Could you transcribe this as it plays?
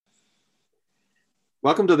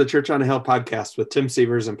Welcome to the Church on a Hill podcast with Tim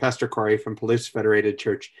Sievers and Pastor Corey from Palouse Federated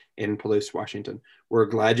Church in Palouse, Washington. We're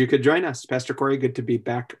glad you could join us. Pastor Corey, good to be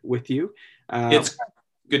back with you. It's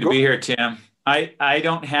good to be here, Tim. I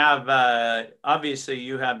don't have, obviously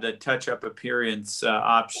you have the touch-up appearance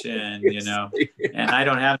option, and I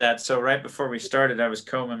don't have that. So right before we started, I was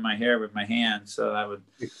combing my hair with my hand. So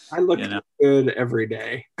I look good every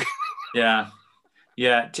day. Yeah.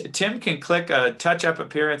 Tim can click a touch-up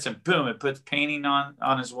appearance and boom, it puts painting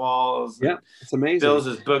on his walls. Yeah, it's amazing. Fills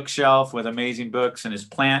his bookshelf with amazing books, and his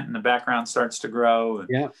plant in the background starts to grow. And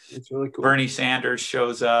yeah, it's really cool. Bernie Sanders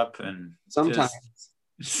shows up, and sometimes.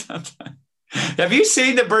 Have you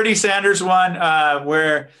seen the Bernie Sanders one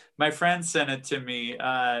where my friend sent it to me,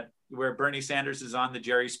 where Bernie Sanders is on the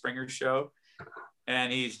Jerry Springer show,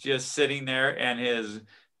 and he's just sitting there, and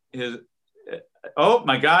his oh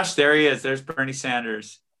my gosh, there he is. There's Bernie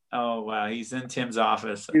Sanders. Oh wow, he's in Tim's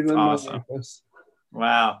office. That's awesome.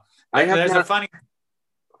 Wow. There's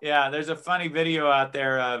a funny video out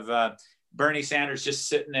there of Bernie Sanders just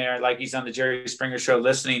sitting there like he's on the Jerry Springer show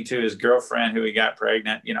listening to his girlfriend who he got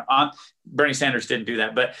pregnant. Bernie Sanders didn't do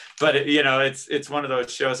that, but it's one of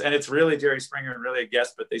those shows, and it's really Jerry Springer and really a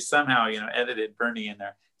guest, but they somehow edited Bernie in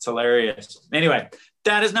there. It's hilarious. Anyway,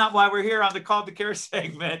 that is not why we're here on the Call to Care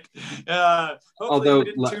segment. Hopefully you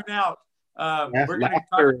didn't tune out.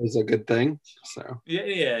 Laughter is a good thing. So it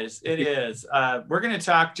is. We're going to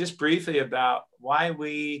talk just briefly about why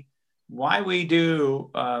we do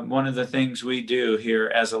one of the things we do here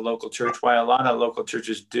as a local church, why a lot of local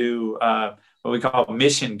churches do what we call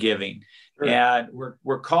mission giving. Sure. And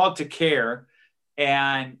we're called to care.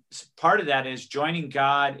 And part of that is joining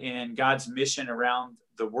God in God's mission around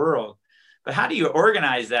the world. But how do you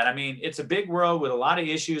organize that? I mean, it's a big world with a lot of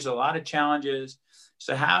issues, a lot of challenges.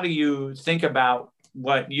 So how do you think about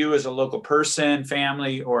what you as a local person,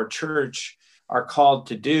 family, or church are called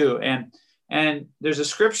to do? And there's a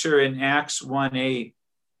scripture in Acts 1:8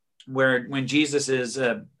 where when Jesus is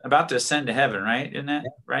about to ascend to heaven, right? Isn't that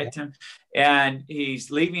right, Tim? And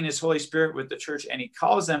he's leaving his Holy Spirit with the church, and he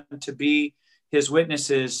calls them to be his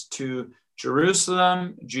witnesses to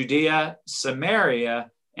Jerusalem, Judea, Samaria,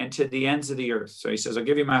 and to the ends of the earth. So he says, I'll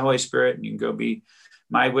give you my Holy Spirit, and you can go be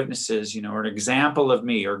my witnesses, or an example of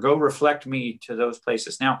me, or go reflect me to those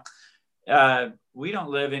places. Now, we don't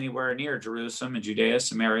live anywhere near Jerusalem and Judea,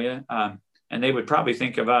 Samaria, and they would probably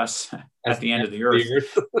think of us at the end of the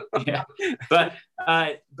earth. Yeah, but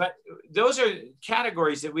those are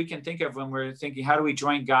categories that we can think of when we're thinking, how do we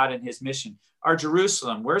join God in his mission? Our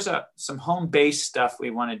Jerusalem, where's some home-based stuff we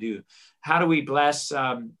want to do? How do we bless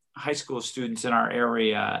high school students in our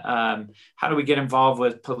area? How do we get involved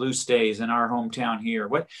with Palouse Days in our hometown here?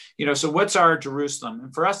 So what's our Jerusalem?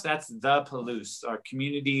 And for us, that's the Palouse, our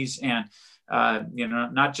communities, and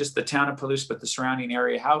not just the town of Palouse, but the surrounding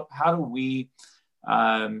area. How do we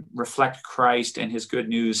reflect Christ and his good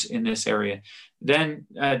news in this area? Then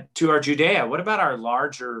to our Judea, what about our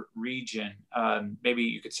larger region? Maybe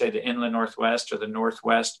you could say the inland Northwest or the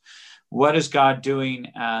Northwest. What is God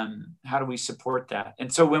doing? How do we support that?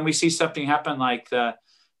 And so when we see something happen like the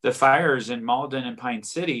fires in Malden and Pine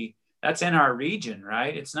City, that's in our region,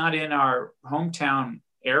 right? It's not in our hometown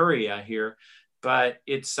area here, but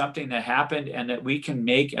it's something that happened and that we can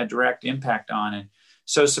make a direct impact on. And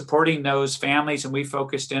so supporting those families, and we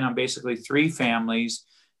focused in on basically 3 families,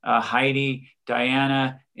 Heidi,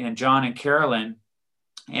 Diana, and John and Carolyn.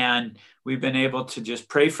 And we've been able to just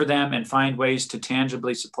pray for them and find ways to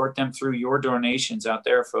tangibly support them through your donations out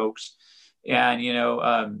there, folks. And,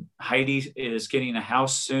 Heidi is getting a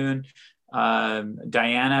house soon.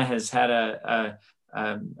 Diana has had a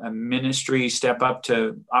ministry step up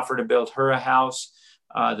to offer to build her a house.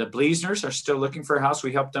 The Bleasners are still looking for a house.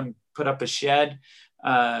 We helped them put up a shed,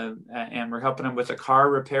 and we're helping them with a car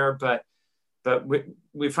repair. But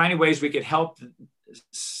we're finding ways we could help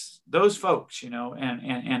those folks,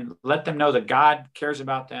 and let them know that God cares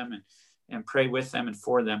about them and pray with them and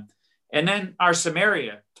for them. And then our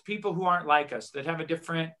Samaria, people who aren't like us, that have a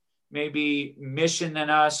different maybe mission than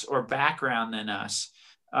us or background than us.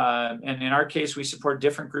 And in our case, we support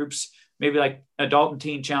different groups, maybe like Adult and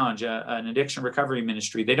Teen Challenge, an addiction recovery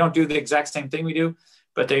ministry. They don't do the exact same thing we do,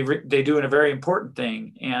 but they do a very important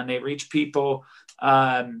thing, and they reach people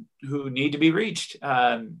who need to be reached.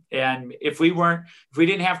 And if we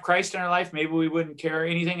didn't have Christ in our life, maybe we wouldn't care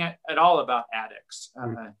anything at all about addicts,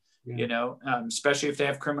 especially if they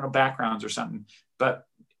have criminal backgrounds or something. But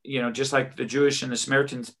just like the Jewish and the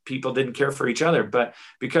Samaritan people didn't care for each other, but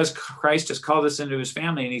because Christ has called us into his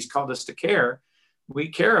family and he's called us to care, we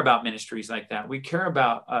care about ministries like that. We care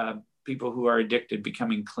about people who are addicted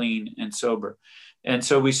becoming clean and sober. And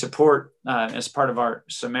so we support, as part of our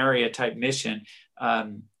Samaria type mission,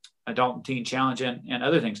 Adult and Teen Challenge and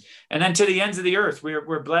other things. And then to the ends of the earth,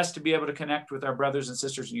 we're blessed to be able to connect with our brothers and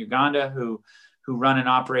sisters in Uganda who run and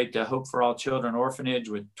operate the Hope for All Children orphanage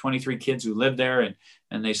with 23 kids who live there,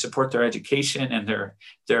 and they support their education, and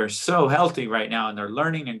they're so healthy right now, and they're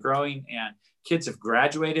learning and growing, and kids have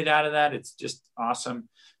graduated out of that. It's just awesome.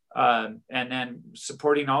 And then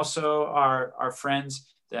supporting also our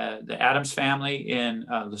friends, the Adams family in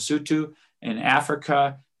Lesotho in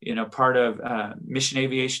Africa, part of Mission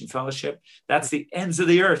Aviation Fellowship. That's the ends of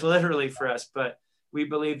the earth, literally, for us. But we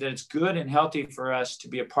believe that it's good and healthy for us to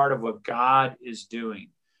be a part of what God is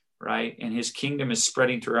doing, right? And his kingdom is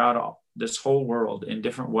spreading throughout this whole world in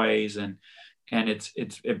different ways. And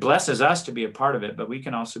it blesses us to be a part of it, but we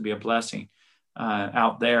can also be a blessing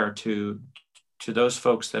out there to those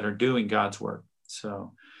folks that are doing God's work.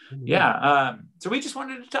 So, yeah. So we just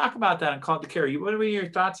wanted to talk about that and Called to Care. What were your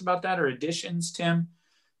thoughts about that, or additions, Tim,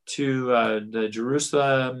 to the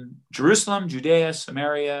Jerusalem, Judea,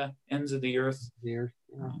 Samaria, ends of the earth? Yeah.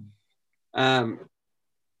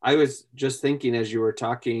 I was just thinking as you were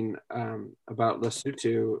talking about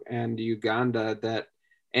Lesotho and Uganda,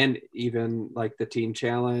 and even like the Teen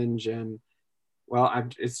Challenge, and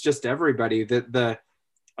it's just everybody that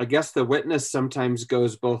I guess the witness sometimes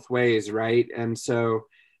goes both ways, right? And so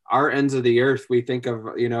our ends of the earth, we think of,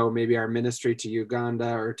 maybe our ministry to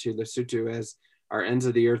Uganda or to Lesotho as our ends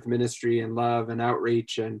of the earth ministry and love and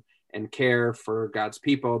outreach and care for God's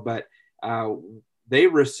people, but they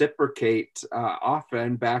reciprocate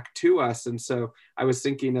often back to us. And so I was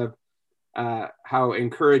thinking of how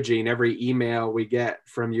encouraging every email we get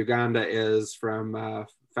from Uganda is, from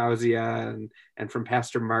Fauzia and from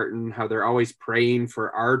Pastor Martin, how they're always praying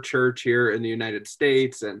for our church here in the United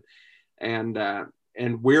States, and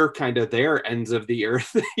we're kind of their ends of the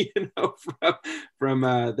earth, from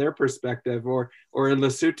their perspective. Or in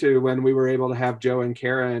Lesotho, when we were able to have Joe and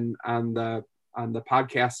Karen on the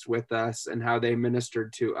podcast with us, and how they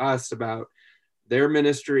ministered to us about their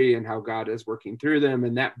ministry and how God is working through them,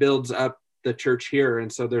 and that builds up the church here.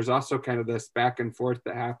 And so there's also kind of this back and forth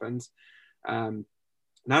that happens.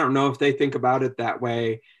 And I don't know if they think about it that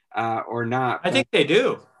way or not. I think they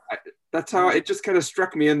do. That's how it just kind of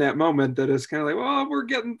struck me in that moment, that it's kind of like, well, we're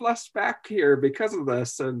getting blessed back here because of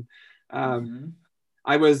this. And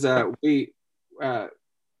I was,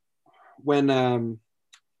 when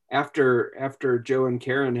after Joe and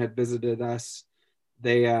Karen had visited us,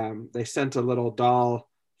 they sent a little doll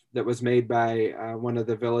that was made by one of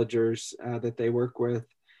the villagers that they work with.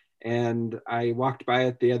 And I walked by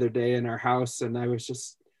it the other day in our house, and I was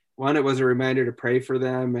just, it was a reminder to pray for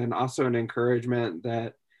them, and also an encouragement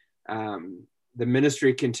that the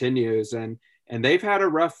ministry continues, and they've had a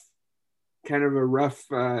rough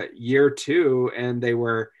year too. And they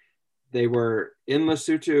were in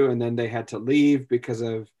Lesotho, and then they had to leave because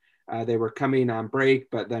of they were coming on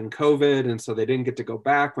break, but then COVID, and so they didn't get to go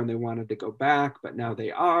back when they wanted to go back, but now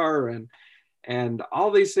they are, and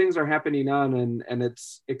all these things are happening on, and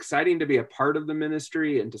it's exciting to be a part of the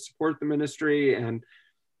ministry and to support the ministry and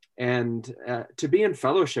to be in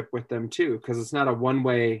fellowship with them too, because it's not a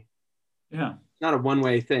one-way. Yeah, not a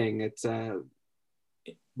one-way thing. It's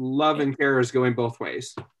love and care is going both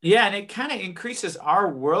ways. Yeah, and it kind of increases our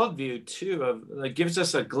worldview too. It gives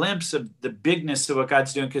us a glimpse of the bigness of what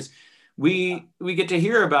God's doing, because we get to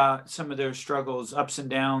hear about some of their struggles, ups and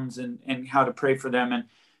downs, and how to pray for them. And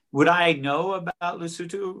would I know about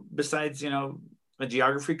Lesotho besides a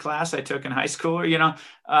geography class I took in high school,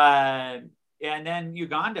 and then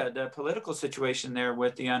Uganda, the political situation there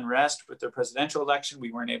with the unrest with their presidential election,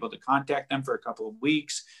 we weren't able to contact them for a couple of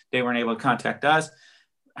weeks. They weren't able to contact us.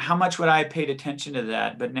 How much would I have paid attention to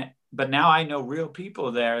that? But now I know real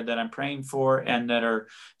people there that I'm praying for and that are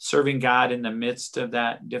serving God in the midst of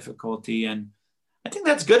that difficulty. And I think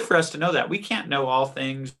that's good for us to know that. We can't know all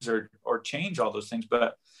things or change all those things,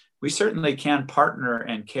 but we certainly can partner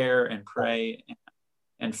and care and pray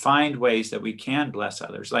and find ways that we can bless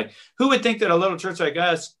others. Like, who would think that a little church like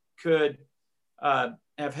us could have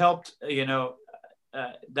helped,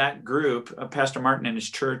 that group, Pastor Martin and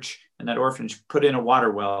his church and that orphanage, put in a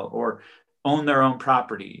water well or own their own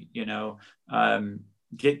property,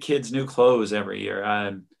 get kids new clothes every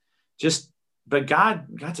year. But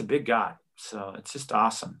God's a big God. So it's just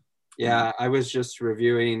awesome. Yeah, I was just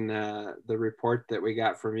reviewing the report that we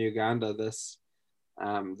got from Uganda this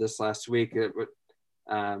last week. It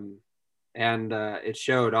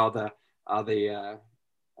showed all the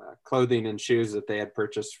clothing and shoes that they had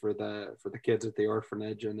purchased for the kids at the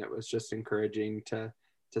orphanage, and it was just encouraging to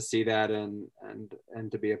see that and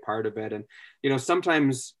to be a part of it. And, you know,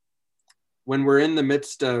 sometimes when we're in the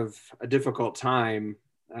midst of a difficult time,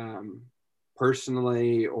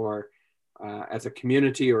 personally or as a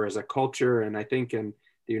community or as a culture, and I think in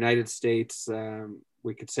the United States,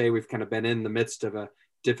 we could say we've kind of been in the midst of a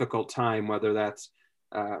difficult time, whether that's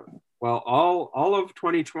all of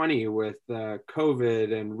 2020 with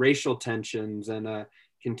COVID and racial tensions and a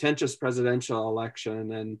contentious presidential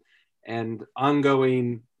election and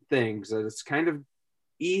ongoing things. It's kind of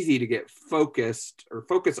easy to get focused or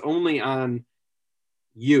focus only on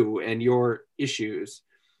you and your issues.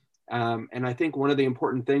 And I think one of the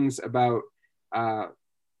important things about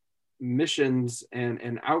missions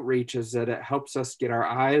and outreach is that it helps us get our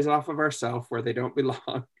eyes off of ourselves where they don't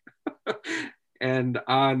belong and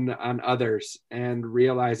on others, and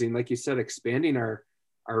realizing, like you said, expanding our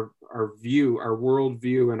view, our world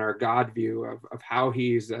view, and our God view of how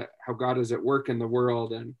God is at work in the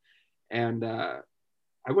world. And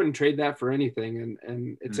I wouldn't trade that for anything.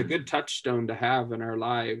 And it's a good touchstone to have in our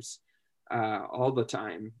lives all the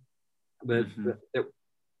time. That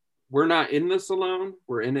we're not in this alone.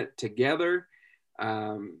 We're in it together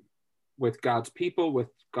with God's people, with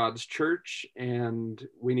God's church, and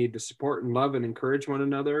we need to support and love and encourage one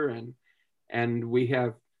another. And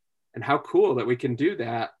how cool that we can do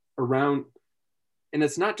that around. And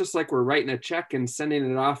it's not just like we're writing a check and sending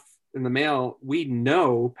it off in the mail. We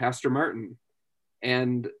know Pastor Martin,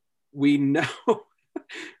 and we know,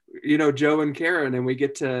 you know, Joe and Karen, and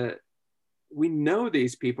we know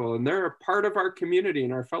these people, and they're a part of our community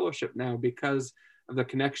and our fellowship now because of the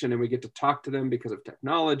connection, and we get to talk to them because of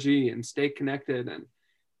technology and stay connected. And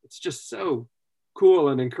it's just so cool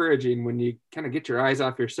and encouraging when you kind of get your eyes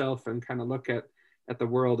off yourself and kind of look at the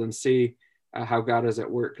world and see how God is at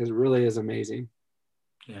work, because it really is amazing.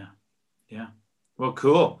 Yeah. Well,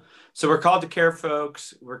 cool. So we're called to care,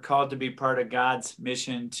 folks. We're called to be part of God's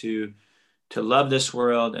mission to love this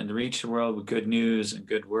world and to reach the world with good news and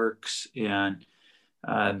good works. And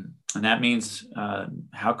that means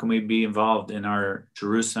how can we be involved in our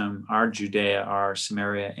Jerusalem, our Judea, our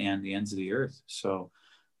Samaria, and the ends of the earth? So,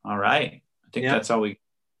 all right. I think that's all we.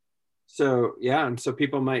 So, yeah. And so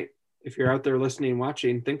people might, if you're out there listening,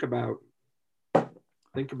 watching, think about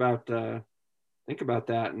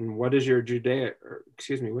that. And what is your Judea, or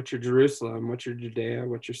excuse me, what's your Jerusalem? What's your Judea?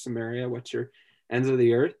 What's your Samaria? What's your ends of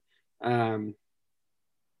the earth? I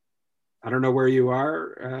don't know where you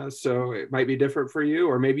are, so it might be different for you,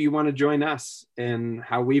 or maybe you want to join us in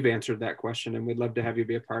how we've answered that question, and we'd love to have you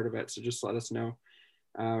be a part of it. So just let us know,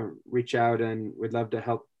 reach out, and we'd love to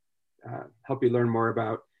help you learn more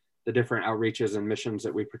about the different outreaches and missions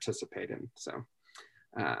that we participate in. So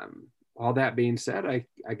all that being said, I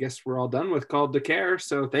guess we're all done with Called to Care.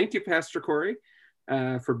 So thank you, Pastor Corey,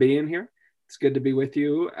 for being here. It's good to be with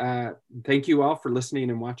you. Thank you all for listening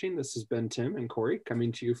and watching. This has been Tim and Corey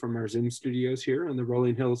coming to you from our Zoom studios here in the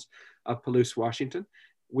rolling hills of Palouse, Washington.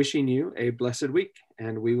 Wishing you a blessed week,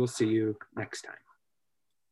 and we will see you next time.